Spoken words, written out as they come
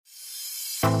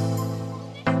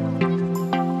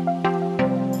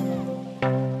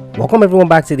Welcome everyone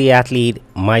back to the Athlete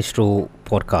Maestro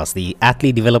podcast, the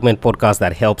athlete development podcast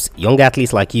that helps young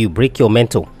athletes like you break your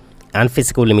mental and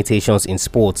physical limitations in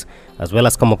sports, as well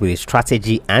as come up with a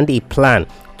strategy and a plan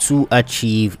to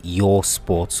achieve your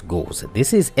sports goals.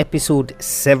 This is episode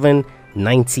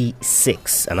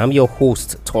 796, and I'm your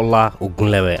host, Tola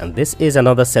Ogunlewe, and this is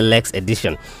another Selects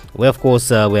edition, where of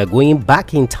course we're going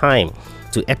back in time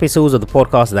to episodes of the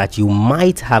podcast that you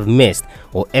might have missed,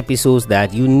 or episodes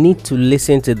that you need to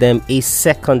listen to them a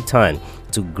second time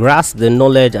to grasp the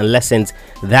knowledge and lessons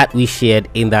that we shared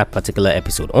in that particular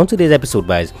episode. On today's episode,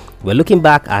 guys, we're looking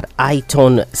back at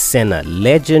Ayrton Senna,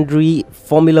 legendary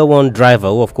Formula One driver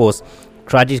who, of course,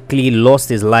 tragically lost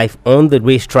his life on the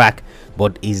racetrack,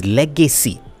 but his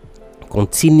legacy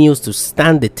continues to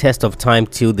stand the test of time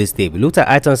till this day. We looked at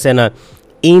Ayrton Senna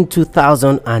in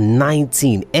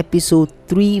 2019, episode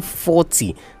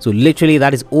 340. So literally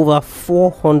that is over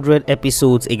 400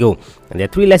 episodes ago. And there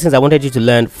are three lessons I wanted you to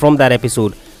learn from that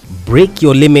episode: break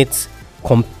your limits,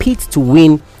 compete to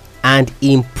win, and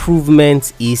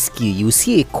improvement is key. You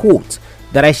see a quote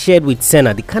that I shared with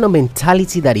Senna, the kind of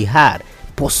mentality that he had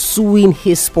pursuing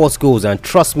his sports goals, and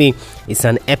trust me, it's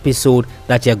an episode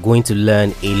that you're going to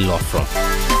learn a lot from.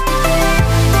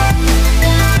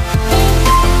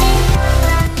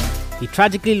 He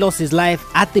tragically lost his life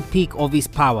at the peak of his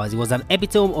powers. He was an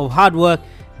epitome of hard work,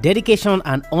 dedication,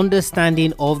 and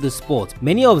understanding of the sport.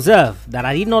 Many observe that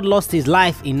had he not lost his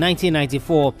life in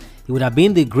 1994, he would have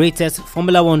been the greatest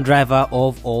Formula One driver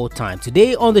of all time.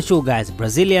 Today on the show, guys,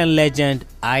 Brazilian legend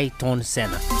Ayrton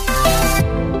Senna.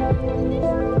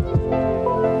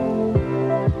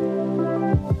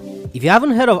 If you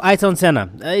haven't heard of Ayrton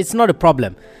Senna, it's not a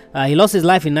problem. He lost his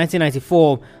life in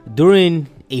 1994 during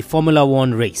a Formula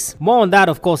One race. More on that,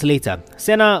 of course, later.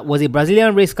 Senna was a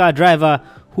Brazilian race car driver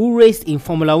who raced in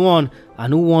Formula One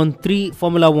and who won 3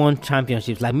 Formula One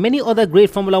championships. Like many other great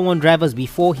Formula One drivers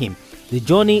before him, the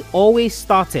journey always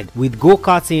started with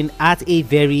go-karting at a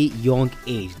very young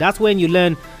age. That's when you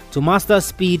learn to master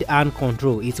speed and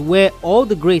control. It's where all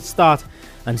the greats start,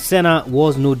 and Senna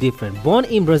was no different. Born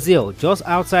in Brazil, just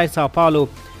outside Sao Paulo,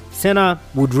 Senna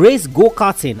would race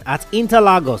go-karting at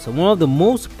Interlagos, one of the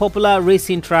most popular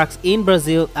racing tracks in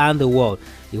Brazil and the world.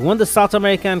 He won the South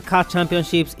American Kart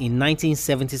Championships in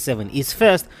 1977, his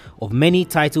first of many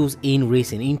titles in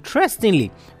racing.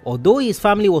 Interestingly, although his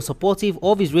family was supportive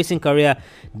of his racing career,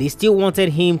 they still wanted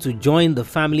him to join the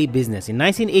family business. In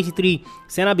 1983,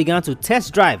 Senna began to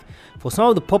test drive for some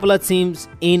of the popular teams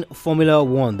in Formula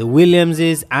One, the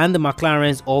Williamses and the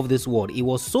McLarens of this world. It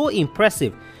was so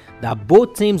impressive that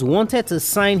both teams wanted to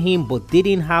sign him but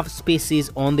didn't have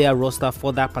spaces on their roster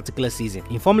for that particular season.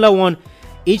 In Formula One,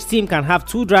 each team can have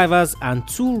 2 drivers and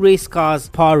 2 race cars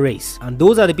per race, and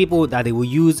those are the people that they will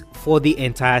use for the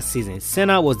entire season.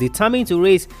 Senna was determined to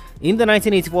race in the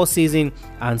 1984 season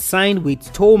and signed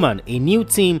with Toleman, a new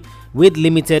team with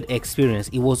limited experience.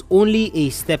 It was only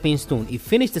a stepping stone. He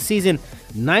finished the season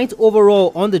 9th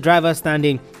overall on the driver's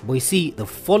standing, but you see, the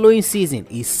following season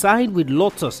he signed with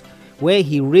Lotus, where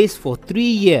he raced for 3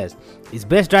 years. His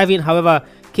best driving, however,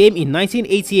 came in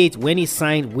 1988 when he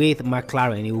signed with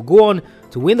McLaren. He would go on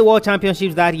to win the World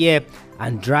Championships that year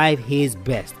and drive his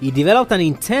best. He developed an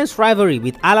intense rivalry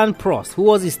with Alain Prost, who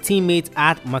was his teammate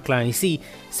at McLaren. You see,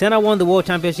 Senna won the World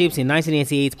Championships in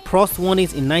 1988, Prost won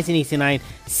it in 1989,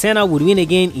 Senna would win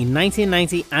again in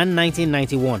 1990 and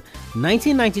 1991.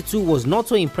 1992 was not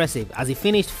so impressive as he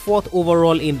finished 4th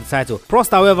overall in the title.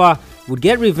 Prost, however, would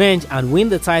get revenge and win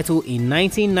the title in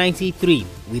 1993,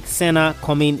 with Senna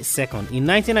coming 2nd. In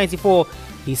 1994,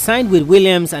 he signed with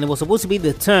Williams and it was supposed to be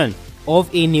the turn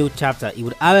of a new chapter. It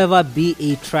would, however, be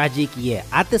a tragic year.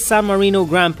 At the San Marino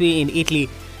Grand Prix in Italy,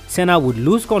 Senna would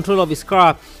lose control of his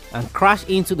car and crash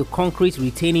into the concrete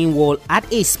retaining wall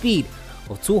at a speed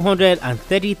of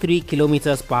 233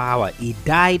 kilometers per hour. He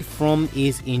died from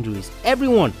his injuries.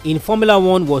 Everyone in Formula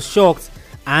One was shocked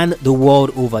and the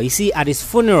world over. You see, at his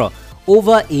funeral,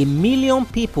 over 1 million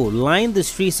people lined the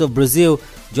streets of Brazil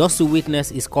just to witness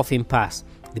his coffin pass.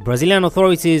 The Brazilian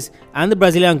authorities and the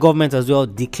Brazilian government as well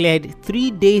declared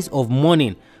 3 days of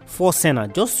mourning for Senna,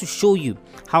 just to show you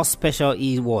how special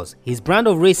he was. His brand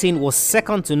of racing was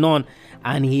second to none,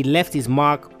 and he left his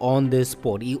mark on the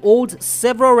sport. He holds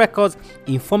several records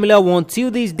in Formula One till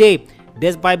this day,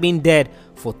 despite being dead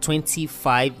for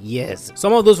 25 years.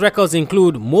 Some of those records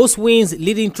include most wins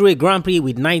leading through a Grand Prix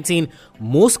with 19,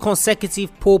 most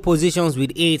consecutive pole positions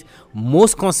with 8,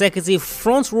 most consecutive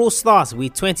front row starts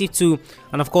with 22,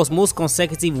 and of course most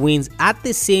consecutive wins at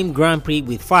the same Grand Prix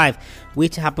with 5,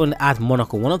 which happened at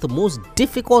Monaco, one of the most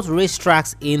difficult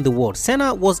racetracks in the world.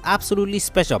 Senna was absolutely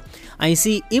special, and you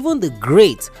see, even the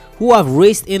greats who have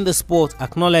raced in the sport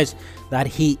acknowledge that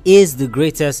he is the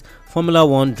greatest Formula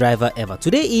 1 driver ever.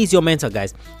 Today is your mentor,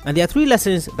 guys, and there are 3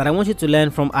 lessons that I want you to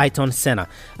learn from Ayrton Senna.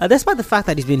 Despite the fact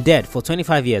that he's been dead for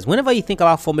 25 years, whenever you think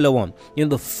about Formula 1,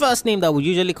 the first name that would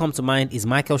usually come to mind is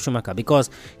Michael Schumacher, because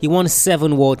he won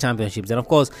 7 world championships. And of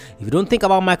course, if you don't think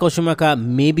about Michael Schumacher,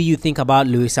 maybe you think about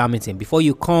Lewis Hamilton before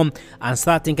you come and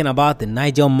start thinking about the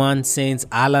Nigel Mansells,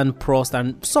 Alain Prost,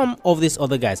 and some of these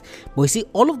other guys. But you see,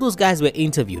 all of those guys were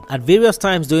interviewed at various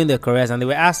times during their careers, and they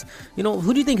were asked,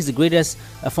 who do you think is the greatest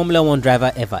Formula 1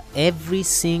 driver ever? Every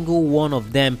single one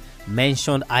of them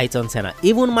mentioned Ayrton Senna.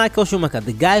 Even Michael Schumacher,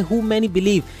 the guy who many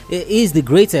believe is the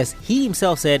greatest, he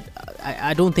himself said,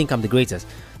 I don't think I'm the greatest.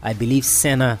 I believe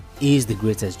Senna is the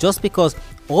greatest, just because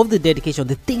of the dedication,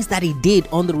 the things that he did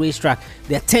on the racetrack,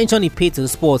 the attention he paid to the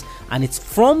sport. And it's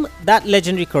from that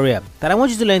legendary career that I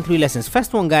want you to learn 3 lessons.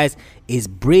 First one, guys, is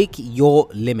break your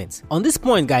limits. On this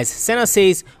point, guys, Senna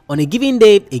says, on a given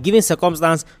day, a given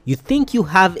circumstance, you think you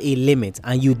have a limit,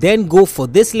 and you then go for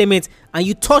this limit, and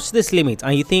you touch this limit,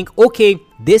 and you think, okay,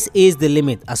 this is the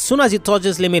limit. As soon as you touch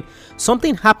this limit,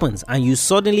 something happens, and you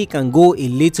suddenly can go a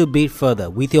little bit further.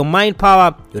 With your mind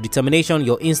power, your determination,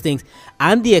 your instincts,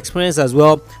 and the experience as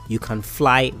well, you can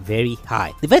fly very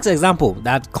high. The first example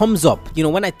that comes up,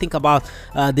 when I think about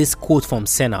this quote from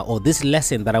Senna, or this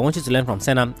lesson that I want you to learn from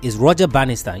Senna, is Roger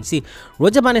Bannister. You see,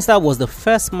 Roger Bannister was the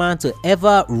first man to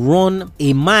ever run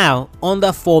a mile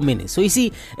under 4 minutes. So you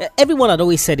see, everyone had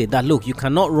always said it, that look, you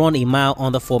cannot run a mile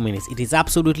under 4 minutes. It is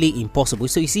absolutely impossible.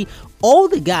 So you see, all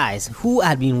the guys who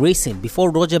had been racing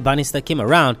before Roger Bannister came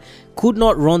around could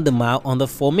not run the mile under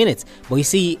 4 minutes. But you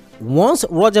see, once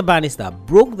Roger Bannister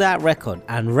broke that record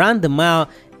and ran the mile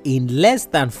in less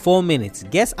than 4 minutes,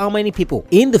 guess how many people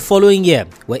in the following year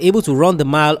were able to run the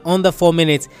mile under 4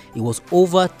 minutes? It was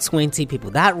over 20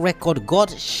 people. That record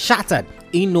got shattered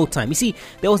in no time. You see,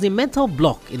 there was a mental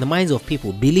block in the minds of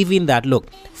people believing that,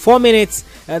 look, 4 minutes,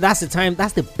 that's the time,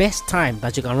 that's the best time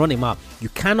that you can run a mile. You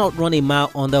cannot run a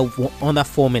mile under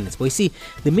 4 minutes. But you see,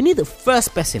 the minute the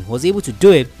first person was able to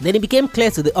do it, then it became clear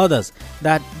to the others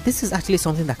that this is actually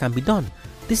something that can be done.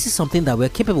 This is something that we're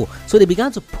capable. So they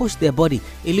began to push their body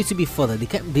a little bit further.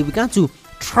 They began to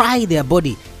try their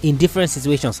body in different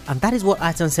situations, and that is what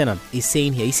Ayrton Senna is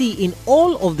saying here. You see, in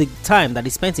all of the time that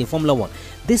he spent in Formula 1,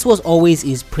 this was always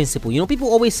his principle. People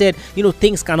always said,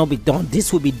 things cannot be done.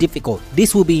 This will be difficult.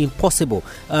 This will be impossible.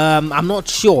 I'm not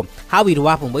sure how it will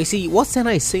happen. But you see, what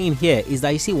Senna is saying here is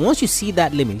that, you see, once you see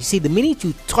that limit, you see, the minute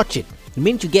you touch it, the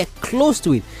minute you get close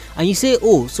to it, and you say,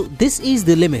 oh, so this is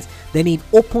the limit, then it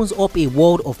opens up a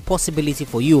world of possibility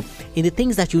for you in the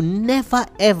things that you never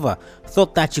ever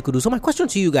thought that you could do. So my question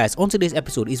to you guys on today's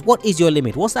episode is, what is your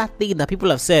limit? What's that thing that people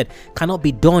have said cannot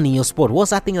be done in your sport?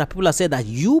 What's that thing that people have said that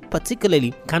you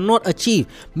particularly cannot achieve?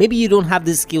 Maybe you don't have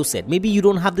this skill set. Maybe you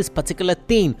don't have this particular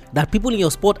thing that people in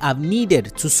your sport have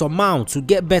needed to surmount, to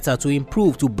get better, to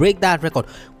improve, to break that record.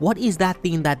 What is that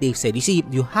thing that they've said? You see,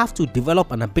 you have to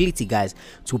develop an ability, guys,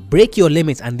 to break your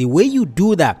limits, and the way you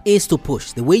do that is to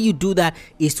push. The way you do that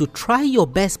is to try your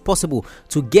best possible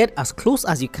to get as close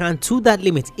as you can to that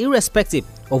limit, irrespective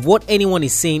of what anyone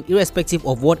is saying, irrespective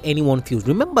of what anyone feels.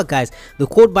 Remember, guys, the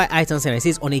quote by Ayrton Senna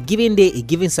says, on a given day, a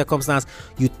given circumstance,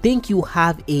 you think you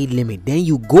have a limit, then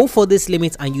you go for this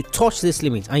limit and you touch this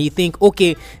limit, and you think,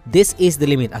 okay, this is the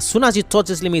limit. As soon as you touch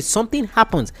this limit, something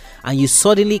happens, and you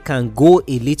suddenly can go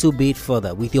a little bit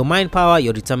further. With your mind power,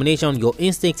 your determination, your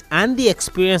instincts, and the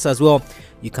experience as well,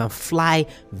 you can fly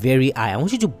very high. I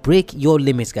want you to break your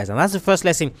limits, guys, and that's the first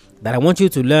lesson that I want you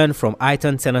to learn from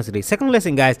Ayrton Senna today. Second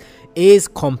lesson, guys, is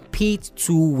compete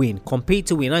to win. Compete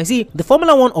to win. Now, you see, the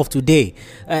Formula 1 of today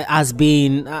has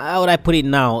been, how would I put it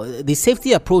now, the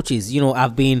safety approaches,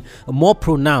 have been more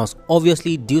pronounced,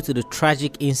 obviously due to the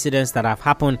tragic incidents that have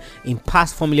happened in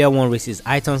past Formula 1 races.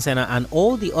 Ayrton Senna and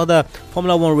all the other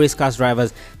Formula 1 race cars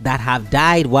drivers that have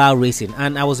died while racing.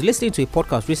 And I was listening to a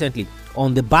podcast recently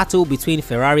on the battle between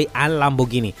Ferrari and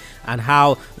Lamborghini, and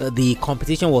how the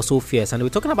competition was so fierce. And we're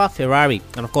talking about Ferrari,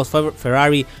 and of course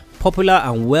Ferrari, popular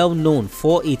and well known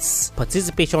for its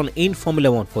participation in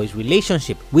Formula 1, for its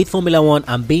relationship with Formula 1,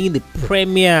 and being the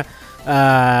premier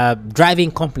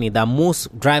driving company that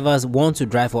most drivers want to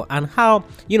drive for, and how,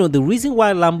 the reason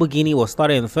why Lamborghini was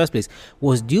started in the first place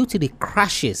was due to the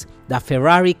crashes that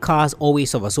Ferrari cars always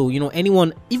suffer. So,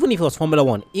 anyone, even if it was Formula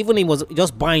One, even if it was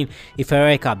just buying a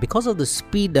Ferrari car, because of the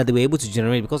speed that they were able to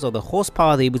generate, because of the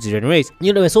horsepower they were able to generate,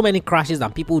 there were so many crashes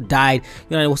and people died.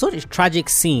 It was such a tragic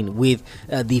scene with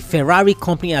the Ferrari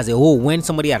company as a whole when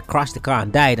somebody had crashed the car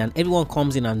and died, and everyone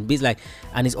comes in and is like,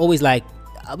 and it's always like,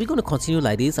 are we going to continue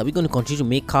like this? Are we going to continue to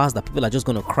make cars that people are just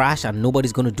going to crash and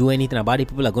nobody's going to do anything about it?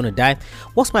 People are going to die.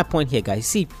 What's my point here, guys?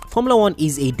 See, Formula One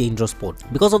is a dangerous sport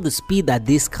because of the speed that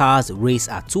these cars race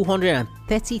at.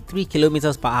 233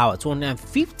 kilometers per hour,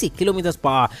 250 kilometers per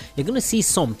hour. You're going to see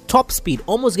some top speed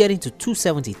almost getting to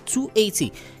 270,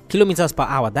 280 kilometers per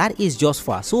hour. That is just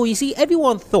fast. So you see,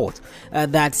 everyone thought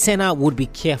that Senna would be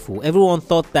careful. Everyone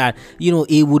thought that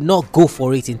he would not go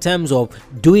for it in terms of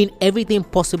doing everything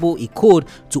possible he could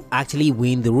to actually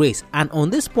win the race. And on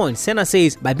this point, Senna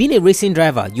says, by being a racing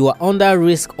driver, you are under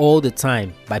risk all the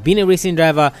time. By being a racing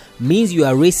driver means you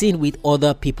are racing with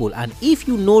other people, and if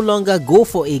you no longer go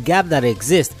for a gap that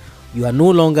exists, you are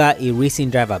no longer a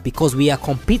racing driver, because we are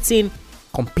competing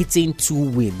to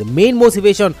win. The main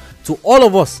motivation to all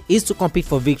of us is to compete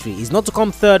for victory. It's not to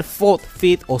come third, fourth,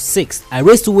 fifth, or sixth. I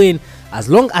race to win as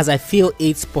long as I feel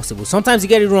it's possible. Sometimes you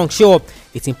get it wrong. Sure,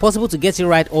 it's impossible to get it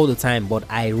right all the time, but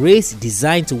I race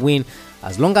designed to win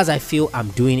as long as I feel I'm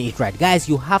doing it right. Guys,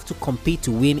 you have to compete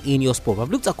to win in your sport. I've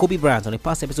looked at Kobe Bryant on a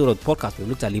past episode of the podcast. We've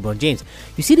looked at LeBron James.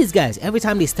 You see these guys, every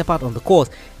time they step out on the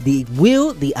court, the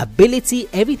will, the ability,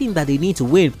 everything that they need to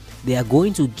win, they are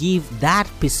going to give that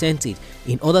percentage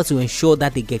in order to ensure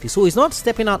that they get it. So it's not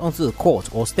stepping out onto the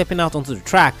court or stepping out onto the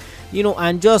track,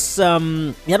 and just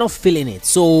you're not feeling it,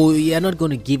 so you're not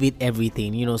going to give it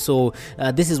everything, so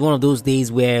this is one of those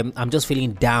days where I'm just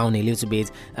feeling down a little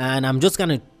bit, and I'm just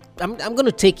gonna I'm going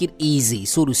to take it easy,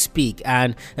 so to speak,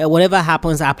 and whatever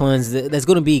happens. There's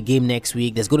going to be a game next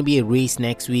week. There's going to be a race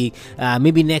next week.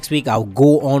 Maybe next week I'll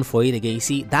go on for it again. You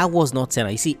see, that was not Senna.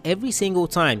 You see, every single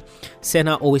time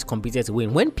Senna always competed to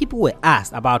win. When people were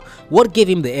asked about what gave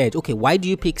him the edge, okay, why do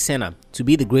you pick Senna to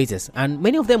be the greatest? And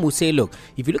many of them would say, look,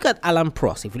 if you look at Alan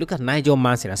Prost, if you look at Nigel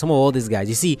Mansell and some of all these guys,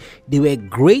 you see, they were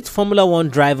great Formula One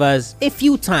drivers a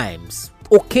few times,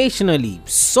 occasionally,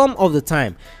 some of the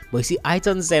time. But you see,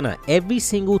 Ayrton Senna, every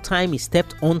single time he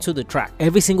stepped onto the track,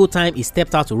 every single time he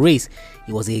stepped out to race,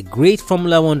 he was a great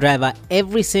Formula One driver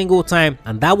every single time,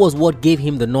 and that was what gave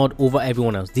him the nod over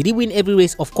everyone else. Did he win every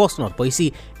race? Of course not. But you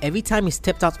see, every time he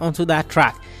stepped out onto that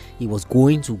track, he was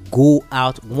going to go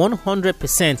out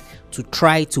 100% to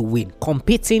try to win,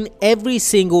 competing every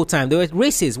single time. There were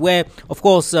races where, of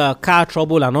course, car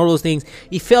trouble and all those things,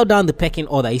 he fell down the pecking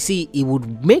order. You see, he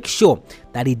would make sure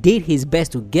that he did his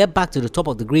best to get back to the top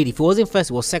of the grid. If he wasn't first,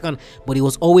 he was second, but he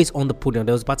was always on the podium.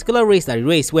 There was a particular race that he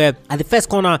raced where at the first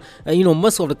corner,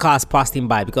 most of the cars passed him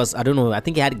by because, I don't know, I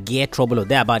think he had gear trouble or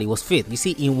thereabout. He was fifth. You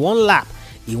see, in one lap,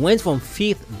 he went from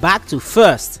fifth back to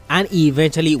first, and he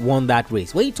eventually won that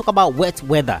race. When you talk about wet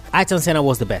weather, Ayrton Senna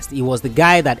was the best. He was the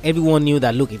guy that everyone knew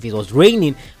that, look, if it was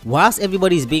raining, whilst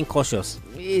everybody is being cautious,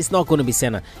 it's not going to be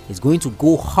Senna. He's going to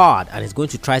go hard and he's going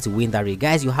to try to win that race.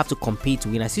 Guys, you have to compete to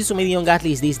win. I see so many young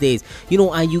athletes these days,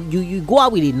 and you go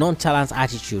out with a nonchalant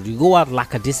attitude. You go out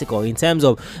lackadaisical in terms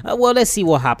of, well, let's see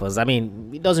what happens. I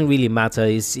mean, it doesn't really matter.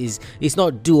 It's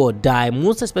not do or die,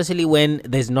 most especially when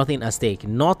there's nothing at stake.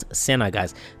 Not Senna,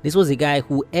 guys. This was a guy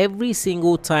who every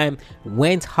single time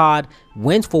went hard,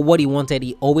 went for what he wanted.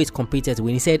 He always competed to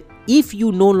win. He said, if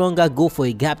you no longer go for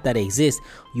a gap that exists,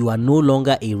 you are no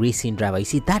longer a racing driver. You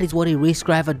see, that is what a race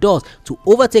driver does. To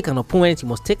overtake an opponent, you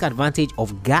must take advantage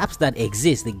of gaps that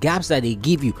exist, the gaps that they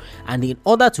give you. And in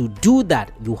order to do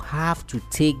that, you have to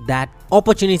take that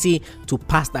opportunity to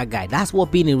pass that guy. That's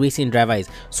what being a racing driver is.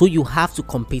 So you have to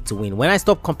compete to win. When I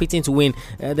stop competing to win,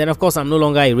 then of course I'm no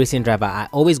longer a racing driver. I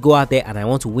always go out there and I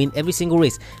want to win every single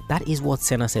race. That is what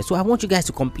Senna said. So I want you guys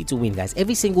to compete to win, guys.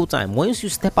 Every single time, once you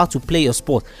step out to play your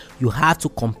sport, you have to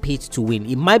compete to win.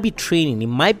 It might be training, it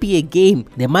might be a game,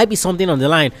 there might be something on the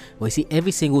line, but you see,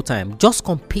 every single time, just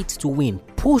compete to win.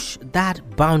 Push that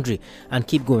boundary and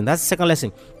keep going. That's the second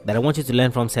lesson that I want you to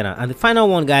learn from Senna. And the final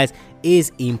one, guys,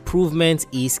 is improvement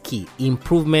is key.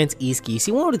 Improvement is key. You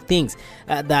see, one of the things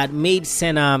that made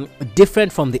Senna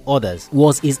different from the others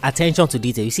was his attention to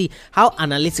detail. You see how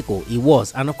analytical he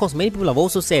was, and of course many people have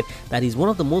also said that he's one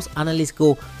of the most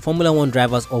analytical Formula One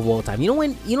drivers of all time.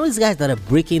 When these guys that are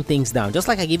breaking things down, just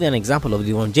like I give you an example of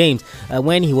LeBron James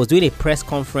when he was doing a press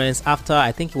conference after,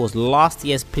 I think it was last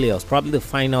year's playoffs, probably the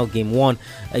final game one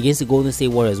against the Golden State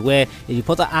Warriors, where the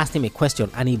reporter asked him a question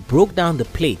and he broke down the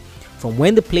play from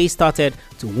when the play started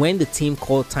to when the team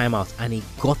called timeout, and he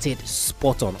got it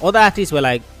spot on. Other athletes were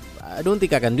like, I don't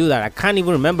think I can do that. I can't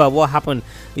even remember what happened,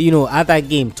 at that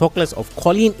game. Talk less of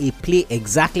calling a play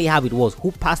exactly how it was.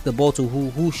 Who passed the ball to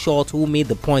who shot, who made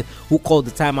the point, who called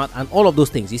the timeout, and all of those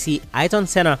things. You see, Ayrton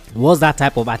Senna was that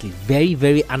type of athlete. Very,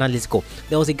 very analytical.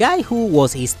 There was a guy who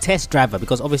was his test driver,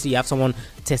 because obviously you have someone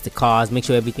test the cars, make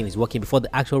sure everything is working before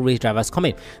the actual race drivers come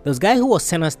in. There was a guy who was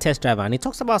Senna's test driver, and he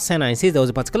talks about Senna and says there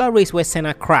was a particular race where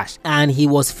Senna crashed, and he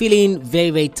was feeling very,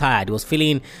 very tired. He was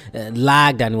feeling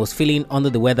lagged, and he was feeling under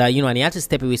the weather, and he had to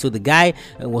step away. So the guy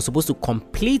was supposed to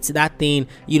complete that thing,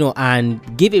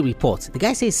 and give a report. The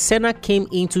guy says Senna came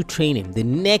into training the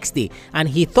next day, and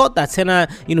he thought that Senna,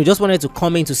 just wanted to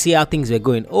come in to see how things were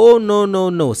going. Oh,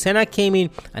 no. Senna came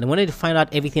in and he wanted to find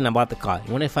out everything about the car.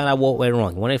 He wanted to find out what went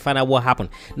wrong. He wanted to find out what happened.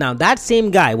 Now, that same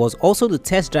guy was also the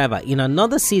test driver in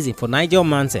another season for Nigel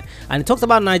Mansell. And he talks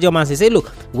about Nigel Mansell. He said, look,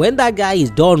 when that guy is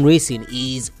done racing,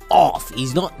 he's off.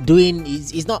 He's not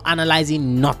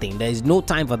analyzing nothing. There is no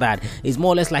time for that. It's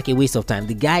more or less like a waste of time.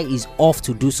 The guy is off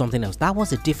to do something else. That was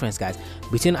the difference, guys,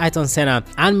 between Ayrton Senna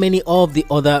and many of the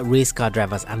other race car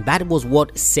drivers, and that was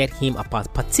what set him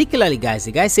apart. Particularly, guys,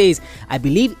 the guy says, I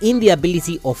believe in the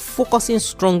ability of focusing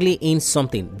strongly in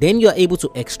something, then you're able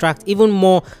to extract even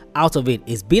more out of it.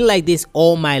 It's been like this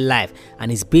all my life,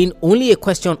 and it's been only a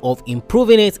question of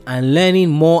improving it and learning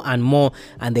more and more,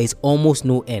 and there's almost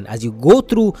no end. As you go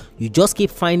through, you just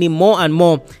keep finding more and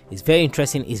more. It's very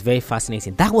interesting. It's very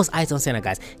fascinating. That was Ayrton Senna,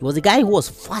 guys. He was a guy who was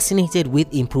fascinated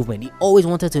with improvement. He always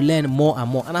wanted to learn more and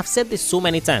more, and I've said this so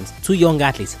many times to young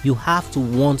athletes: you have to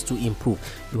want to improve.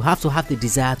 You have to have the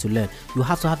desire to learn. You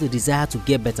have to have the desire to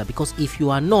get better, because if you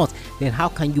are not, then how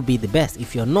can you be the best?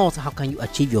 If you're not, how can you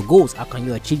achieve your goals? How can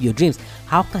you achieve your dreams?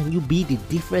 How can you be the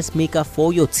difference maker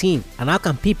for your team? And how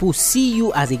can people see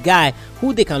you as a guy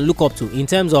who they can look up to in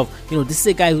terms of, this is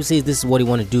a guy who says this is what he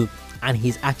want to do, and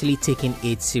he's actually taking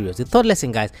it serious. The third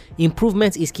lesson, guys,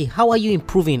 improvement is key. How are you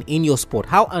improving in your sport?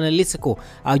 How analytical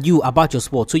are you about your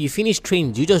sport? So you finish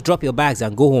training, do you just drop your bags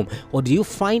and go home, or do you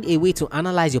find a way to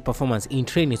analyze your performance in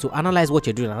training, to analyze what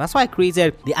you're doing? And that's why I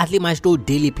created the Athlete Maestro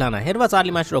Daily Planner. Head over to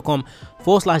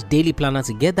athletemaestro.com/daily planner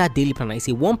to get that daily planner. It's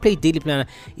a one-page daily planner.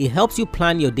 It helps you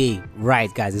plan your day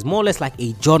right, guys. It's more or less like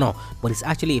a journal, but it's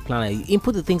actually a planner. You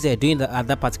input the things that you're doing at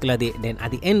that particular day, then at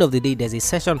the end of the day, there's a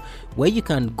session where you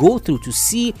can go through to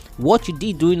see what you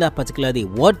did during that particular day,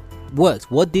 what worked,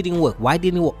 what didn't work, why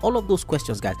didn't it work, all of those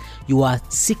questions, guys. You are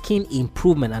seeking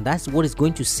improvement, and that's what is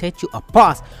going to set you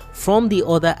apart from the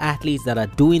other athletes that are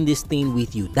doing this thing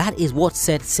with you. That is what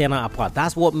set Senna apart.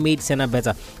 That's what made Senna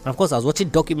better. And of course, I was watching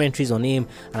documentaries on him,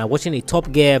 and I'm watching a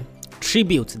Top Gear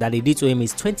tribute that they did to him.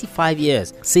 Is 25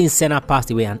 years since Senna passed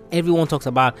away, and everyone talks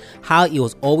about how he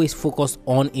was always focused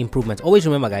on improvement. Always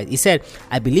remember, guys, he said,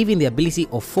 I believe in the ability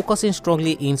of focusing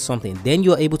strongly in something, then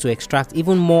you're able to extract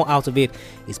even more out of it.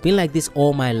 It's been like this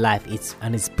all my life. It's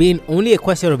been only a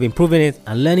question of improving it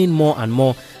and learning more and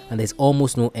more, and there's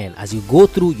almost no end. As you go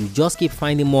through, you just keep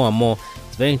finding more and more.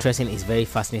 It's very interesting. It's very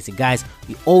fascinating, guys.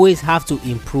 You always have to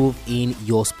improve in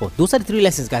your sport. Those are the 3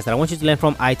 lessons, guys, that I want you to learn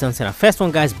from Ayrton Senna. First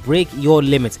one, guys, break your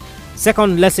limits.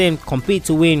 Second lesson, compete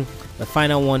to win. The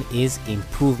final one is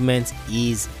improvement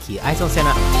is key. Ayrton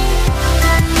Senna.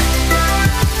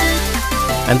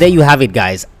 And there you have it,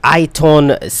 guys.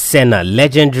 Ayrton Senna,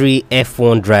 legendary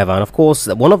F1 driver. And of course,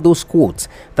 one of those quotes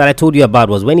that I told you about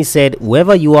was when he said,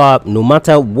 whoever you are, no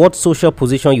matter what social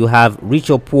position you have, rich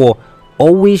or poor,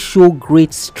 always show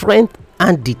great strength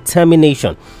and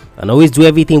determination, and always do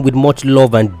everything with much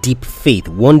love and deep faith.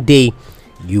 One day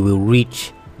you will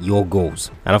reach your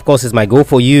goals. And of course, it's my goal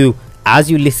for you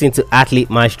as you listen to Athlete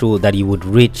Maestro that you would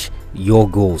reach your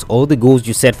goals, all the goals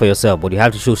you set for yourself. But you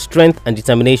have to show strength and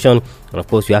determination, and of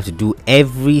course you have to do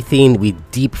everything with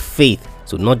deep faith.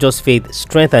 So not just faith,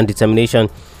 strength and determination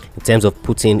in terms of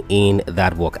putting in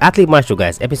that work. Athlete Maestro,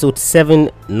 guys, episode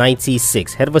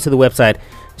 796. Head over to the website,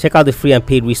 check out the free and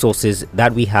paid resources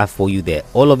that we have for you there.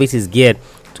 All of it is geared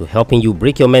to helping you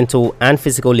break your mental and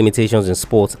physical limitations in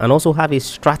sports, and also have a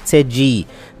strategy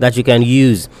that you can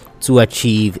use to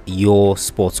achieve your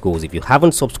sports goals. If you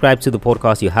haven't subscribed to the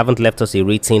podcast, you haven't left us a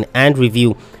rating and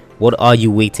review, what are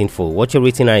you waiting for? What your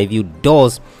rating and review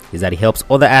does is that it helps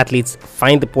other athletes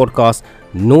find the podcast,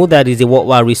 know that it's a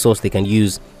worthwhile resource they can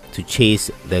use to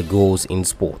chase their goals in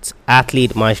sports.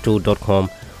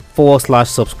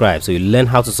 athletemaestro.com/subscribe. So you learn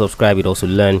how to subscribe. You also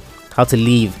learn how to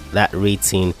leave that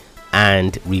rating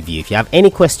and review. If you have any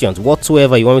questions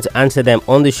whatsoever, you want me to answer them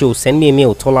on the show, send me a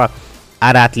mail,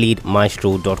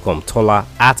 tola@athletemaestro.com,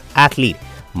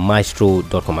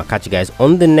 tola@athletemaestro.com. I'll catch you guys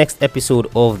on the next episode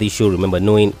of the show. Remember,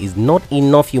 knowing is not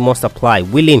enough, you must apply.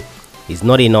 Willing is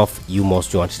not enough. You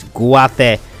must want to go out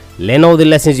there, learn all the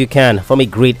lessons you can from a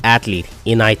great athlete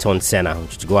in Ayrton Senna. I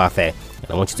want you to go out there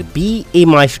and I want you to be a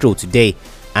maestro today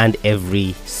and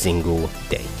every single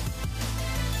day.